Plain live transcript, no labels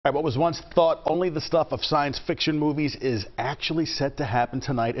What was once thought only the stuff of science fiction movies is actually set to happen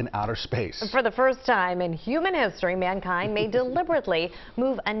tonight in outer space. For the first time in human history, mankind may deliberately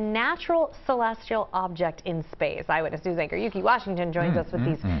move a natural celestial object in space. Eyewitness News anchor Ukee Washington joins us with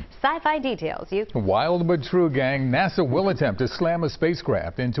these sci-fi details. Wild but true, gang. NASA will attempt to slam a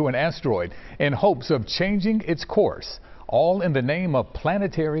spacecraft into an asteroid in hopes of changing its course, all in the name of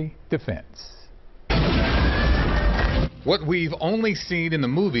planetary defense. What we've only seen in the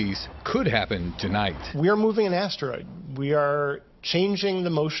movies could happen tonight. We are moving an asteroid. We are changing the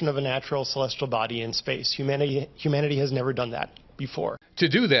motion of a natural celestial body in space. Humanity has never done that before. To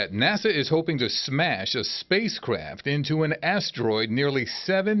do that, NASA is hoping to smash a spacecraft into an asteroid nearly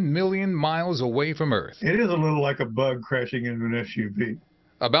 7 million miles away from Earth. It is a little like a bug crashing into an SUV.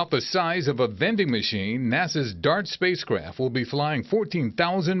 About the size of a vending machine, NASA's DART spacecraft will be flying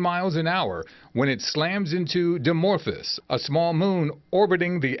 14,000 miles an hour when it slams into Dimorphos, a small moon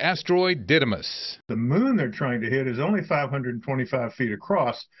orbiting the asteroid Didymos. The moon they're trying to hit is only 525 feet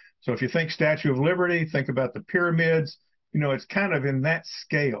across. So if you think Statue of Liberty, think about the pyramids, it's kind of in that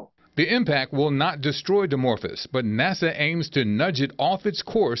scale. The impact will not destroy Dimorphos, but NASA aims to nudge it off its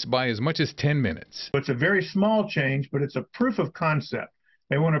course by as much as 10 minutes. It's a very small change, but it's a proof of concept.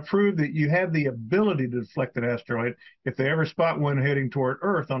 They want to prove that you have the ability to deflect an asteroid if they ever spot one heading toward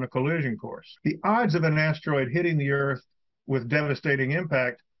Earth on a collision course. The odds of an asteroid hitting the Earth with devastating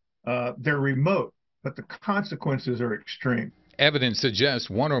impact, they're remote, but the consequences are extreme. Evidence suggests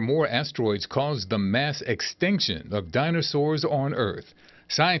one or more asteroids caused the mass extinction of dinosaurs on Earth.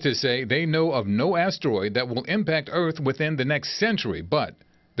 Scientists say they know of no asteroid that will impact Earth within the next century, but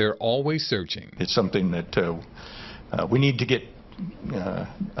they're always searching. It's something that we need to get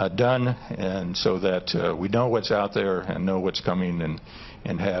done, and so that we know what's out there and know what's coming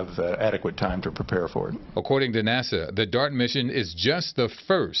and have adequate time to prepare for it. According to NASA, the DART mission is just the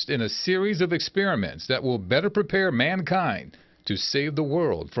first in a series of experiments that will better prepare mankind to save the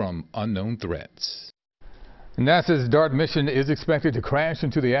world from unknown threats. NASA's DART mission is expected to crash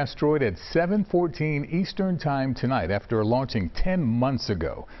into the asteroid at 7:14 Eastern Time tonight after launching 10 months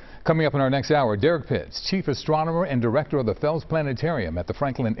ago. Coming up in our next hour, Derek Pitts, Chief Astronomer and Director of the Phelps Planetarium at the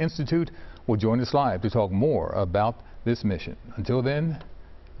Franklin Institute, will join us live to talk more about this mission. Until then,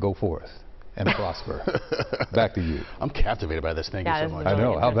 go forth and prosper. Back to you. I'm captivated by this. Thank you so much. Really I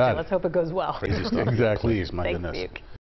know. How about it? Let's hope it goes well. Crazy stuff. Exactly. Please, my Thanks, goodness. Ukee.